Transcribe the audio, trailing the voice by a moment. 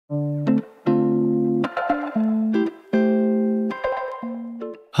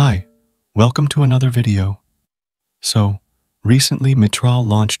Hi, welcome to another video. So, recently Mistral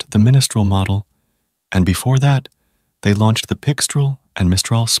launched the Mistral model, and before that, they launched the Pixtral and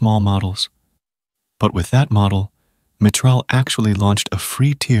Mistral Small models. But with that model, Mistral actually launched a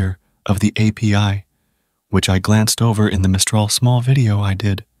free tier of the API, which I glanced over in the Mistral Small video I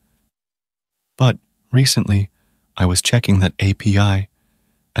did. But recently, I was checking that API,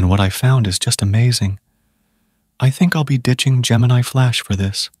 and what I found is just amazing. I think I'll be ditching Gemini Flash for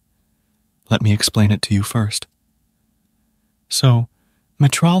this. Let me explain it to you first. So,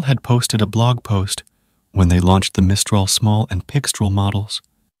 Mistral had posted a blog post when they launched the Mistral Small and Pixtral models,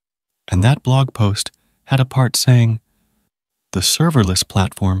 and that blog post had a part saying, "The serverless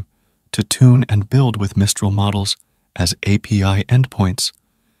platform to tune and build with Mistral models as API endpoints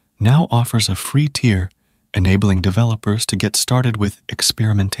now offers a free tier enabling developers to get started with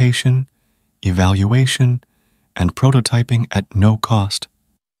experimentation, evaluation, and prototyping at no cost."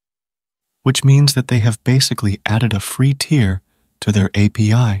 Which means that they have basically added a free tier to their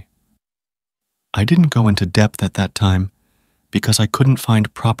API. I didn't go into depth at that time because I couldn't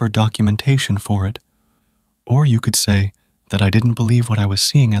find proper documentation for it, or you could say that I didn't believe what I was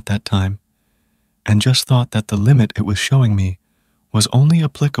seeing at that time, and just thought that the limit it was showing me was only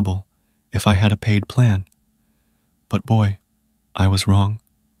applicable if I had a paid plan. But boy, I was wrong.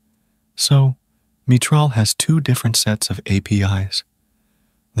 So, Mistral has two different sets of APIs.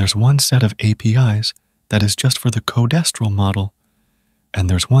 There's one set of APIs that is just for the Codestral model, and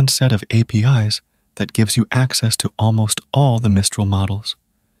there's one set of APIs that gives you access to almost all the Mistral models.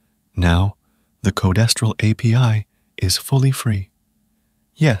 Now, the Codestral API is fully free.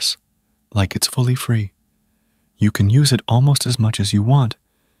 Yes, like it's fully free. You can use it almost as much as you want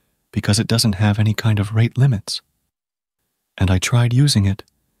because it doesn't have any kind of rate limits. And I tried using it,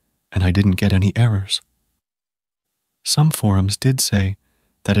 and I didn't get any errors. Some forums did say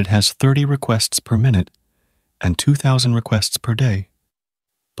that it has 30 requests per minute and 2,000 requests per day,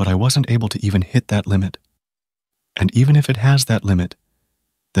 but I wasn't able to even hit that limit. And even if it has that limit,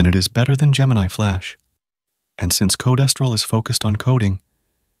 then it is better than Gemini Flash. And since Codestral is focused on coding,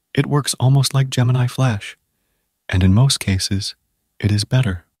 it works almost like Gemini Flash, and in most cases, it is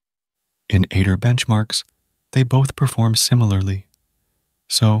better. In Aider benchmarks, they both perform similarly.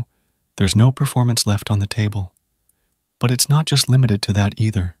 So, there's no performance left on the table. But it's not just limited to that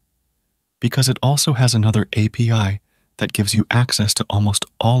either, because it also has another API that gives you access to almost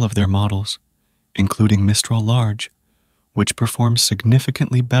all of their models, including Mistral Large, which performs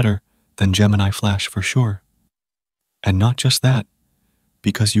significantly better than Gemini Flash for sure. And not just that,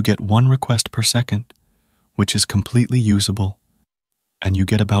 because you get 1 request per second, which is completely usable, and you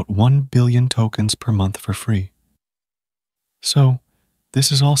get about 1 billion tokens per month for free. So,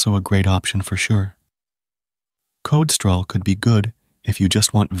 this is also a great option for sure. Codestral could be good if you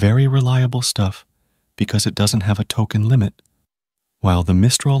just want very reliable stuff because it doesn't have a token limit, while the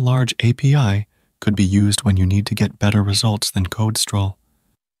Mistral Large API could be used when you need to get better results than Codestral.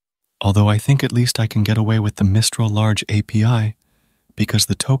 Although I think at least I can get away with the Mistral Large API because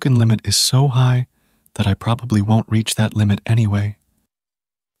the token limit is so high that I probably won't reach that limit anyway.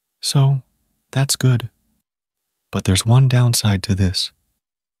 So, that's good. But there's one downside to this.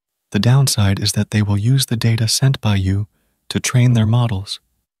 The downside is that they will use the data sent by you to train their models.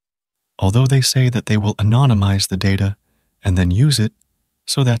 Although they say that they will anonymize the data and then use it,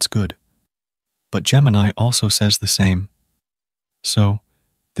 so that's good. But Gemini also says the same. So,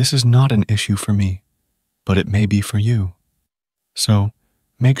 this is not an issue for me, but it may be for you. So,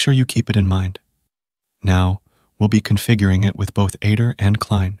 make sure you keep it in mind. Now, we'll be configuring it with both Aider and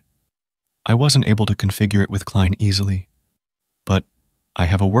Cline. I wasn't able to configure it with Cline easily, but I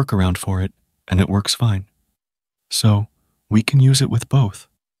have a workaround for it, and it works fine. So, we can use it with both.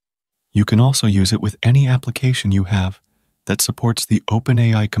 You can also use it with any application you have that supports the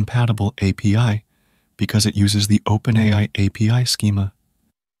OpenAI-compatible API because it uses the OpenAI API schema.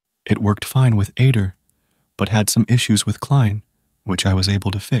 It worked fine with Aider, but had some issues with Cline, which I was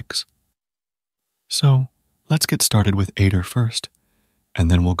able to fix. So, let's get started with Aider first,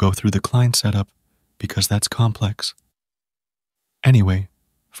 and then we'll go through the Cline setup because that's complex. Anyway,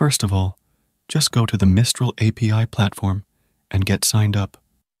 first of all, just go to the Mistral API platform and get signed up.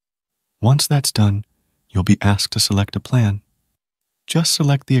 Once that's done, you'll be asked to select a plan. Just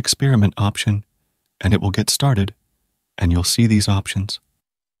select the experiment option, and it will get started, and you'll see these options.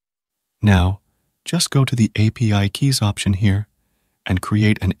 Now, just go to the API keys option here and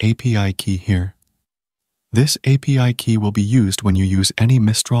create an API key here. This API key will be used when you use any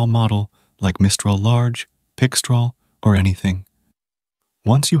Mistral model like Mistral Large, Pixtral, or anything.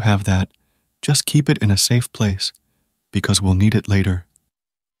 Once you have that, just keep it in a safe place because we'll need it later.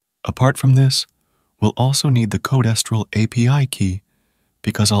 Apart from this, we'll also need the Codestral API key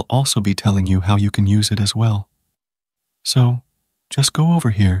because I'll also be telling you how you can use it as well. So, just go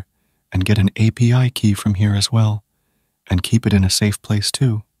over here and get an API key from here as well, and keep it in a safe place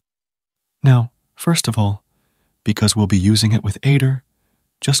too. Now, first of all, because we'll be using it with Aider,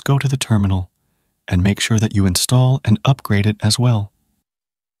 just go to the terminal and make sure that you install and upgrade it as well.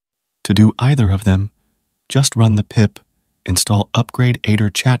 To do either of them, just run the pip install upgrade Aider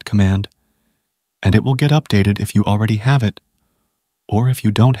chat command, and it will get updated if you already have it, or if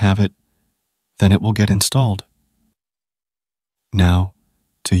you don't have it, then it will get installed. Now,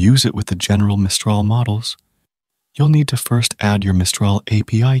 to use it with the general Mistral models, you'll need to first add your Mistral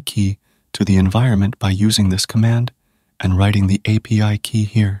API key to the environment by using this command and writing the API key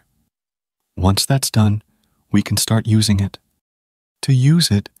here. Once that's done, we can start using it. To use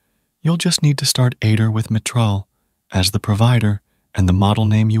it, you'll just need to start Aider with Mistral as the provider and the model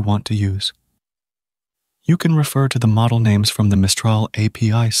name you want to use. You can refer to the model names from the Mistral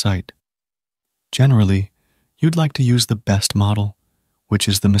API site. Generally, you'd like to use the best model, which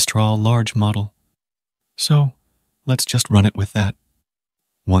is the Mistral Large model. So, let's just run it with that.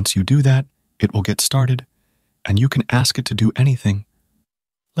 Once you do that, it will get started, and you can ask it to do anything.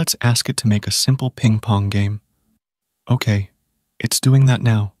 Let's ask it to make a simple ping-pong game. Okay, it's doing that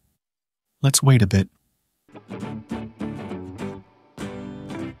now. Let's wait a bit.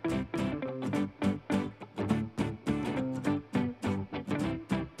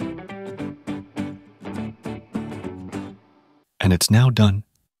 And it's now done.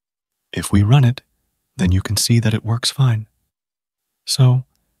 If we run it, then you can see that it works fine. So,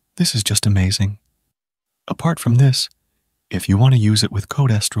 this is just amazing. Apart from this, if you want to use it with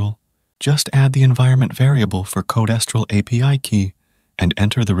Codestral, just add the environment variable for Codestral API key and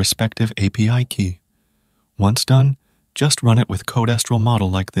enter the respective API key. Once done, just run it with Codestral model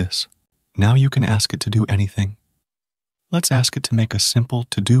like this. Now you can ask it to do anything. Let's ask it to make a simple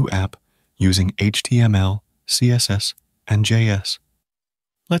to-do app using HTML, CSS, and JS.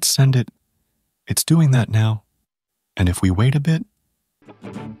 Let's send it. It's doing that now. And if we wait a bit,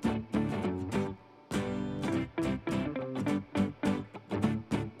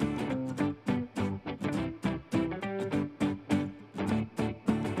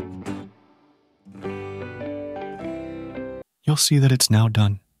 you'll see that it's now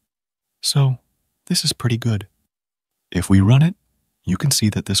done. So, this is pretty good. If we run it, you can see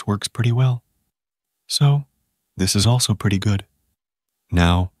that this works pretty well. So, this is also pretty good.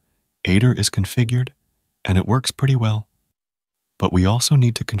 Now, Aider is configured, and it works pretty well. But we also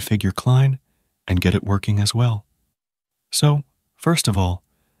need to configure Cline and get it working as well. So, first of all,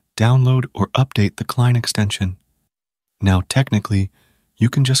 download or update the Cline extension. Now, technically, you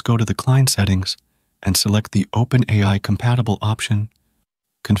can just go to the Cline settings and select the OpenAI compatible option,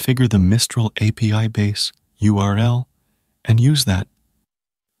 configure the Mistral API base URL, and use that.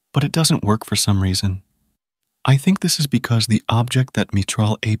 But it doesn't work for some reason. I think this is because the object that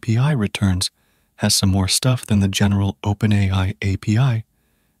Mistral API returns has some more stuff than the general OpenAI API,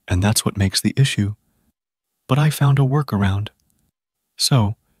 and that's what makes the issue. But I found a workaround.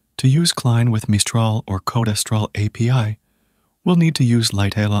 So, to use Cline with Mistral or Codestral API, we'll need to use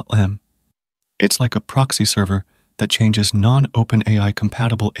LiteLLM. It's like a proxy server that changes non-OpenAI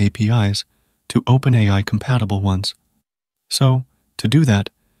compatible APIs to OpenAI compatible ones. So, to do that,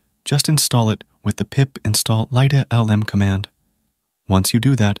 just install it with the pip install LiteLLM command. Once you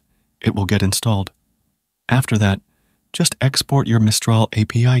do that, it will get installed. After that, just export your Mistral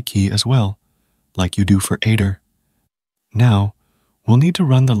API key as well, like you do for Aider. Now, we'll need to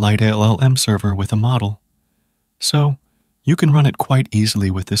run the LiteLLM server with a model. So, you can run it quite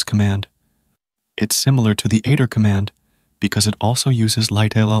easily with this command. It's similar to the Aider command because it also uses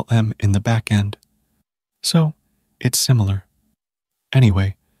LiteLLM in the backend. So, it's similar.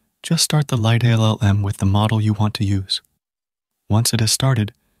 Anyway, just start the LiteLLM with the model you want to use. Once it has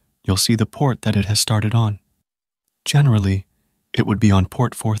started, you'll see the port that it has started on. Generally, it would be on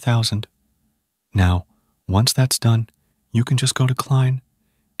port 4000. Now, once that's done, you can just go to Cline,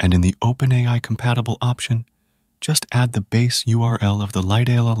 and in the OpenAI compatible option, just add the base URL of the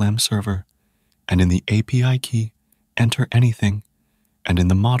LiteLLM server, and in the API key, enter anything, and in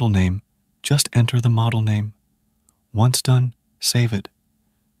the model name, just enter the model name. Once done, save it.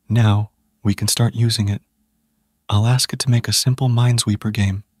 Now, we can start using it. I'll ask it to make a simple Minesweeper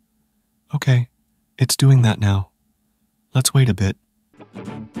game. Okay, it's doing that now. Let's wait a bit.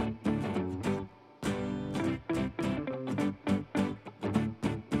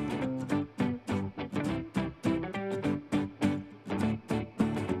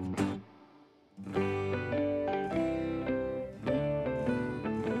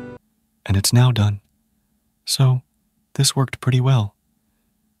 and it's now done. So, this worked pretty well.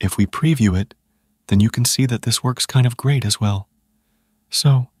 If we preview it, then you can see that this works kind of great as well.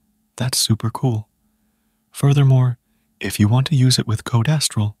 So, that's super cool. Furthermore, if you want to use it with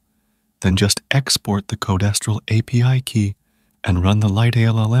Codestral, then just export the Codestral API key and run the Lite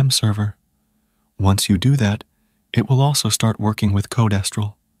LLM server. Once you do that, it will also start working with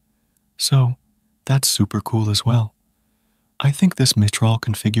Codestral. So, that's super cool as well. I think this Mistral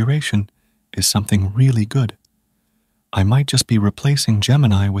configuration is something really good. I might just be replacing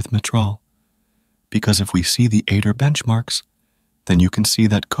Gemini with Mistral, because if we see the Aider benchmarks, then you can see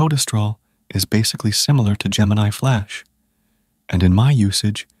that Codestral is basically similar to Gemini Flash, and in my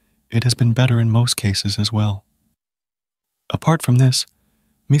usage, it has been better in most cases as well. Apart from this,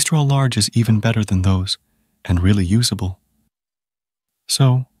 Mistral Large is even better than those, and really usable.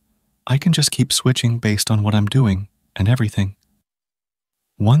 So, I can just keep switching based on what I'm doing and everything.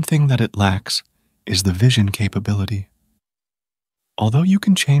 One thing that it lacks is the vision capability. Although you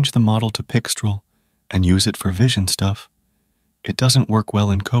can change the model to Pixtral and use it for vision stuff, it doesn't work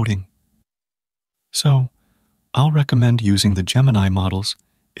well in coding. So, I'll recommend using the Gemini models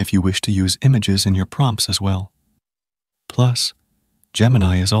if you wish to use images in your prompts as well. Plus,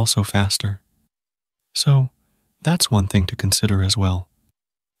 Gemini is also faster. So, that's one thing to consider as well.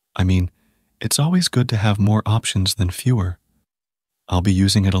 I mean, it's always good to have more options than fewer. I'll be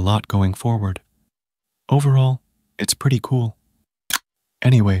using it a lot going forward. Overall, it's pretty cool.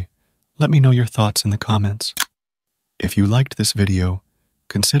 Anyway, let me know your thoughts in the comments. If you liked this video,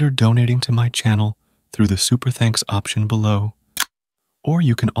 consider donating to my channel through the Super Thanks option below. Or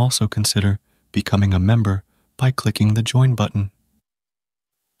you can also consider becoming a member by clicking the Join button.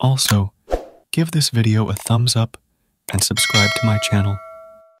 Also, give this video a thumbs up and subscribe to my channel.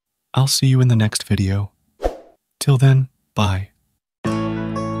 I'll see you in the next video. Till then, bye.